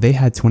 Well, they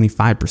had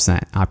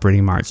 25%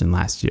 operating margin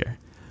last year.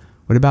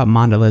 What about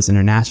Mondelez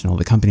International,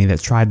 the company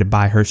that tried to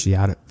buy Hershey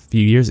out a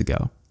few years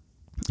ago?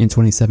 In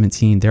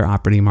 2017, their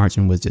operating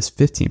margin was just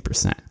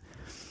 15%.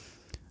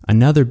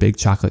 Another big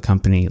chocolate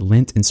company,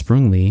 Lindt and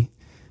Sprüngli,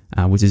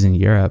 which is in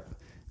Europe,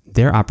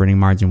 their operating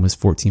margin was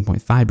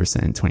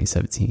 14.5% in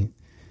 2017.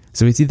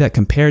 So we see that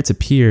compared to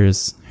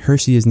peers,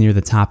 Hershey is near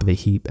the top of the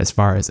heap as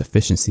far as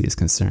efficiency is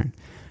concerned.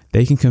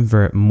 They can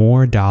convert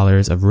more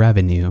dollars of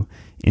revenue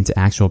into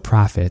actual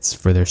profits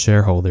for their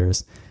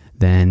shareholders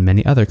than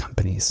many other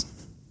companies.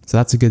 So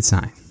that's a good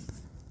sign.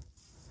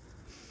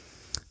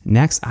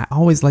 Next, I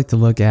always like to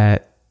look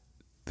at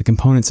the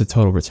components of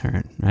total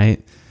return,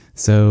 right?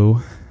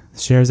 So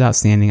shares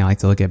outstanding, I like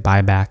to look at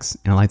buybacks,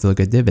 and I like to look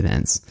at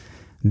dividends.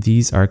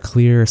 These are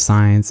clear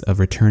signs of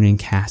returning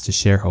cash to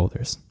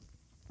shareholders.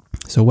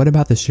 So what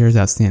about the shares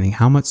outstanding?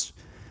 How much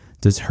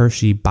does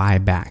Hershey buy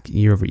back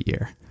year over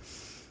year?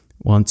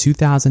 Well, in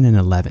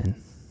 2011,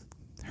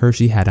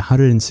 Hershey had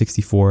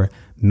 164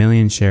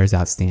 million shares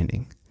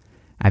outstanding.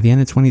 At the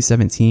end of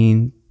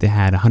 2017, they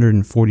had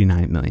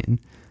 149 million.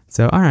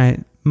 So, all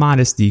right,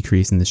 modest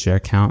decrease in the share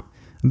count,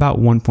 about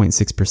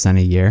 1.6%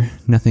 a year.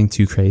 Nothing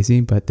too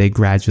crazy, but they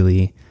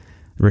gradually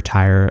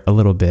retire a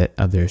little bit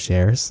of their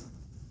shares.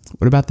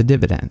 What about the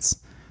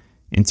dividends?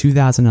 In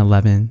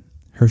 2011,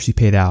 Hershey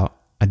paid out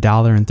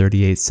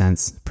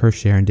 $1.38 per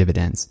share in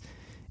dividends.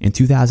 In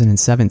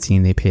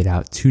 2017, they paid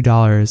out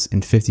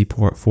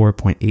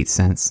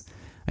 $2.54.8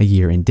 a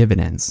year in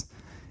dividends.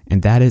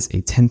 And that is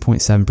a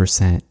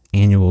 10.7%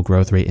 annual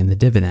growth rate in the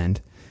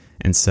dividend.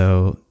 And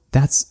so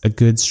that's a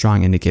good,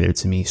 strong indicator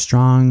to me.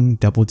 Strong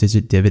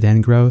double-digit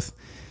dividend growth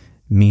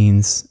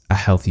means a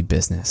healthy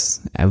business,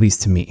 at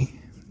least to me.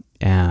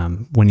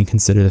 When you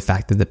consider the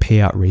fact that the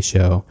payout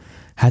ratio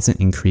hasn't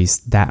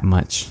increased that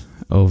much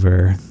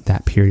over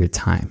that period of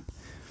time.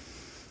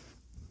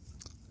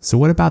 So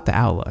what about the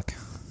outlook?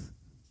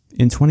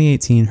 In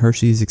 2018,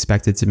 Hershey is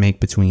expected to make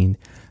between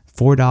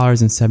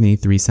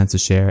 $4.73 a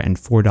share and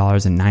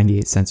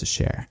 $4.98 a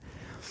share.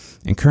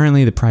 And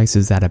currently the price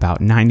is at about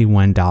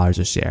 $91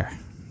 a share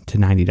to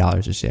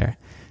 $90 a share.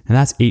 And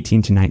that's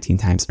 18 to 19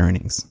 times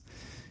earnings.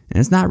 And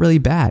it's not really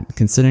bad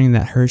considering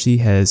that Hershey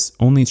has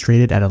only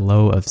traded at a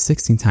low of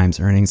 16 times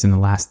earnings in the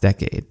last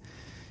decade.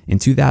 In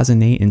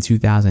 2008 and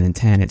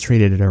 2010, it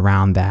traded at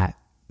around that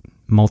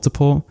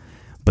multiple,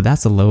 but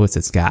that's the lowest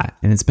it's got.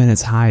 And it's been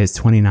as high as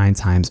 29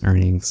 times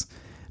earnings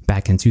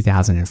back in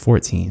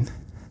 2014.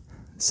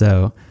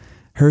 So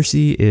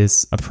Hershey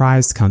is a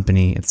prized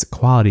company. It's a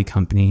quality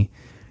company.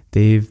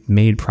 They've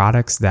made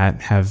products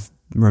that have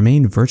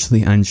remained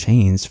virtually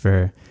unchanged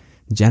for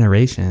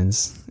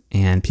generations,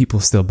 and people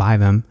still buy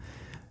them.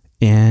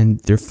 And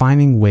they're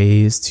finding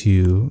ways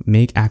to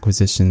make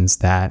acquisitions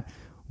that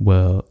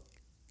will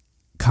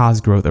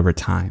cause growth over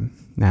time.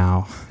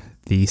 Now,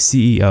 the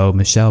CEO,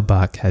 Michelle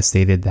Buck, has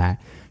stated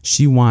that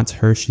she wants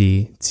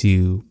Hershey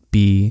to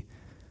be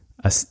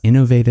an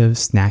innovative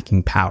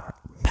snacking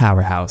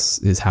powerhouse,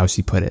 is how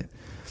she put it.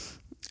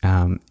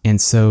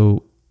 And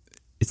so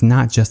it's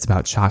not just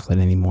about chocolate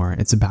anymore.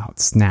 It's about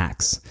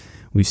snacks.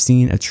 We've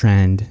seen a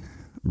trend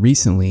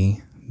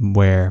recently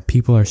where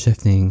people are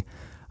shifting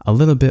a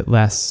little bit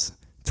less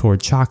toward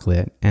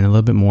chocolate and a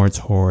little bit more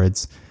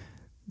towards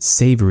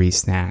savory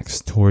snacks,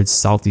 towards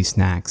salty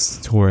snacks,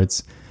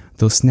 towards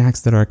those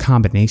snacks that are a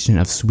combination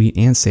of sweet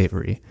and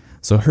savory.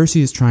 So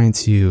Hershey is trying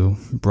to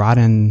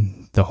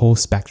broaden the whole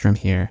spectrum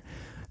here.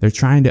 They're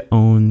trying to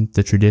own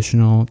the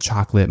traditional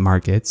chocolate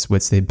markets,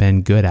 which they've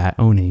been good at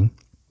owning.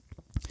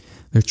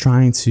 They're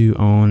trying to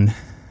own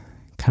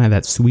kind of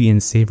that sweet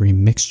and savory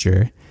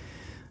mixture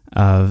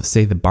of,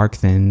 say, the Bark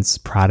Thins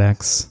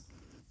products,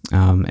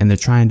 and they're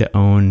trying to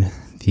own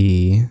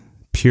the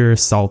pure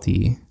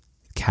salty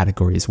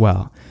category as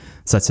well,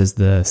 such as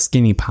the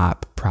Skinny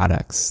Pop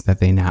products that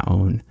they now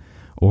own,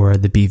 or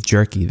the beef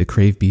jerky, the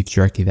Crave beef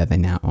jerky that they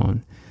now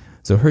own.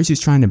 So Hershey's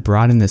trying to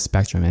broaden this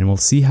spectrum, and we'll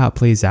see how it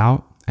plays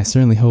out. I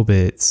certainly hope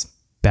it's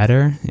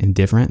better and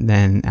different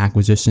than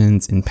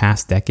acquisitions in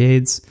past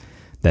decades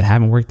that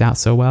haven't worked out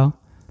so well,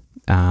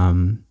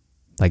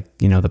 like,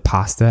 the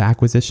pasta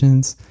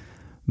acquisitions.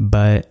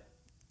 But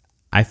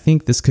I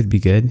think this could be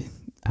good,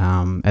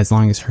 as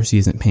long as Hershey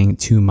isn't paying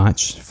too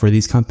much for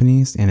these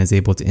companies and is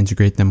able to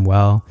integrate them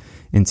well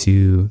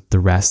into the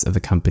rest of the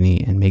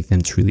company and make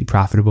them truly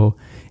profitable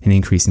and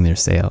increasing their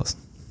sales.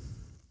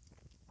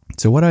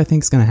 So what do I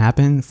think is going to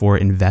happen for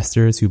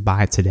investors who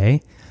buy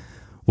today?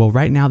 Well,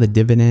 right now the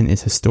dividend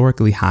is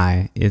historically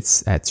high.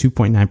 It's at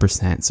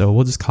 2.9%. So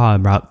we'll just call it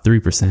about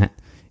 3%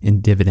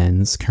 in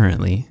dividends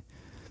currently.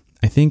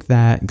 I think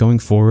that going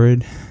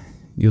forward,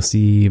 you'll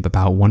see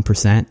about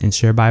 1% in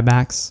share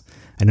buybacks.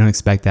 I don't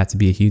expect that to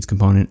be a huge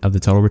component of the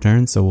total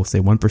return. So we'll say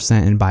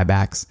 1% in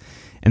buybacks.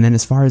 And then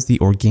as far as the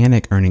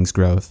organic earnings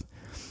growth,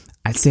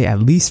 I'd say at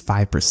least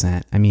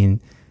 5%. I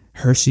mean,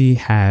 Hershey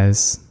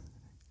has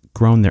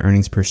grown their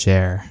earnings per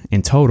share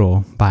in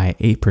total by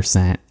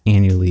 8%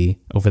 annually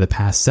over the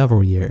past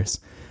several years.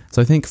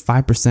 So I think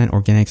 5%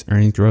 organic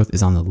earnings growth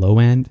is on the low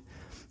end.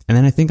 And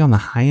then I think on the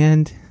high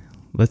end,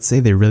 let's say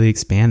they really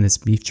expand this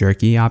beef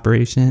jerky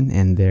operation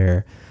and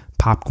their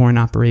popcorn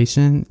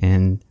operation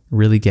and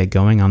really get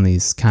going on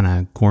these kind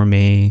of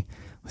gourmet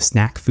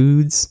snack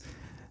foods,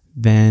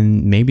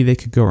 then maybe they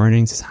could go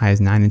earnings as high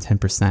as 9 and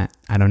 10%.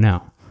 I don't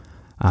know.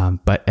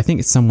 But I think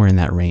it's somewhere in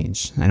that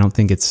range.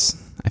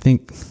 I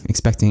think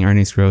expecting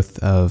earnings growth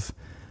of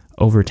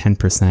over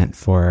 10%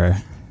 for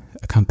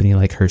a company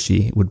like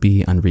Hershey would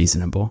be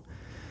unreasonable.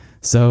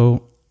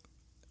 So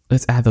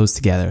let's add those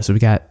together. So we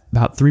got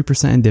about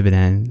 3% in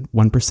dividend,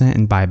 1%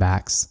 in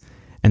buybacks,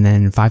 and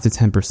then 5 to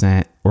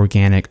 10%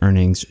 organic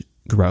earnings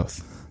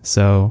growth.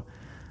 So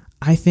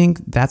I think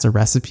that's a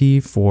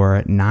recipe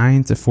for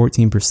 9 to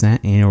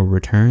 14% annual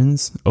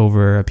returns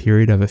over a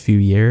period of a few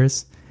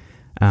years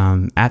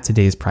at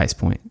today's price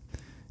point.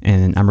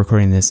 And I'm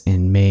recording this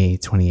in May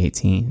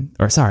 2018.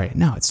 Or sorry,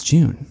 no, it's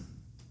June.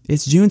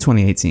 It's June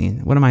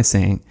 2018. What am I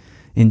saying?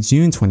 In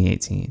June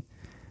 2018.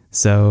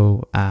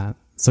 So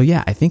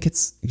yeah, I think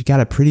you got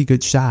a pretty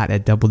good shot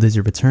at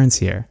double-digit returns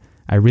here.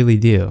 I really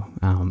do.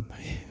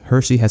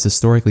 Hershey has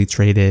historically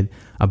traded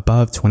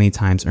above 20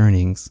 times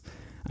earnings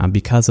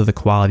because of the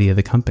quality of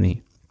the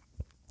company.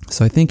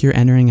 So I think you're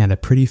entering at a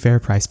pretty fair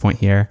price point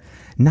here.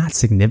 Not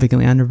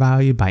significantly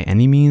undervalued by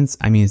any means.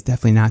 I mean, it's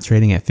definitely not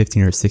trading at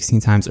 15 or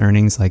 16 times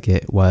earnings like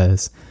it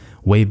was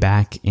way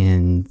back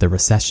in the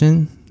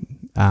recession.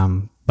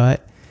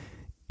 But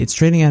it's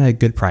trading at a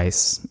good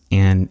price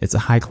and it's a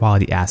high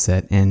quality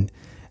asset. And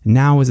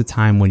now is a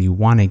time when you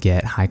want to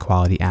get high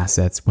quality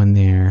assets when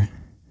they're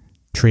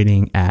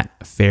trading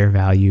at fair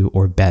value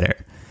or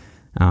better.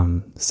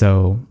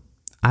 So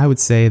I would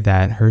say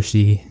that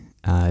Hershey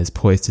is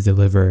poised to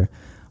deliver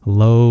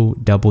low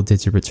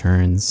double-digit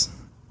returns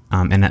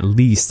and at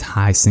least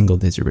high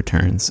single-digit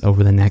returns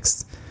over the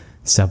next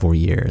several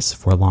years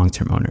for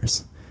long-term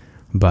owners.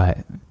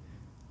 But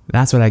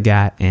that's what I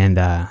got, and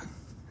I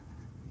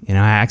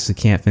actually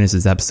can't finish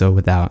this episode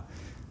without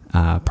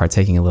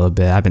partaking a little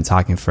bit. I've been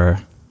talking for,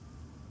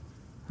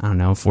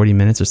 40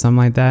 minutes or something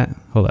like that.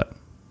 Hold up.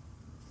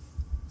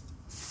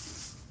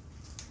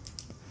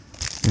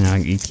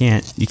 You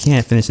can't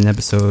finish an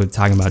episode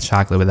talking about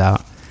chocolate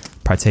without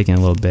partaking a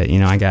little bit.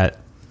 I got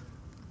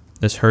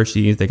this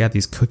Hershey. They got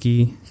these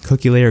cookie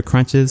layer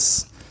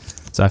crunches.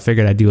 So I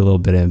figured I'd do a little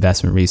bit of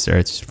investment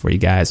research for you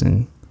guys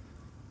and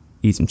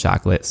eat some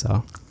chocolate.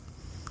 So,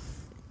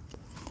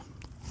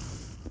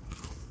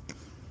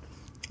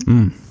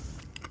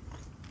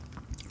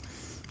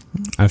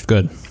 that's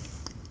good.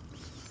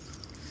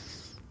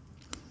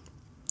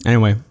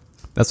 Anyway,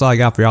 that's all I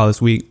got for y'all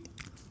this week.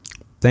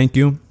 Thank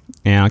you,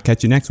 and I'll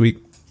catch you next week.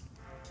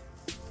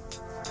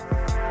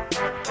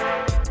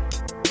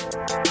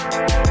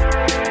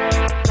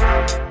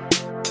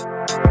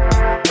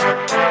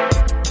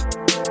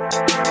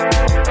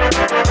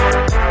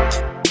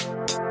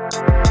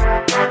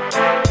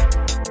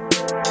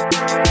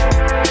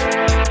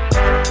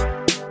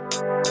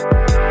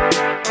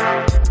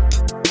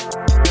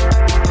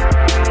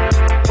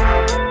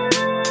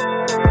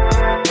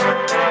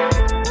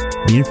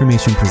 The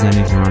information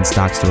presented here on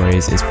Stock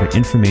Stories is for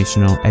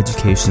informational,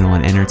 educational,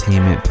 and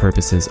entertainment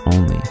purposes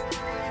only.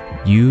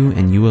 You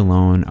and you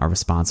alone are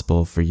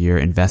responsible for your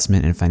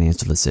investment and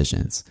financial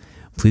decisions.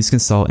 Please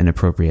consult an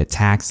appropriate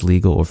tax,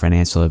 legal, or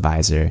financial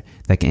advisor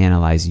that can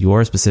analyze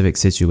your specific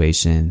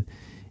situation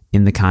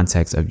in the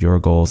context of your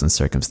goals and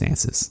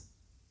circumstances.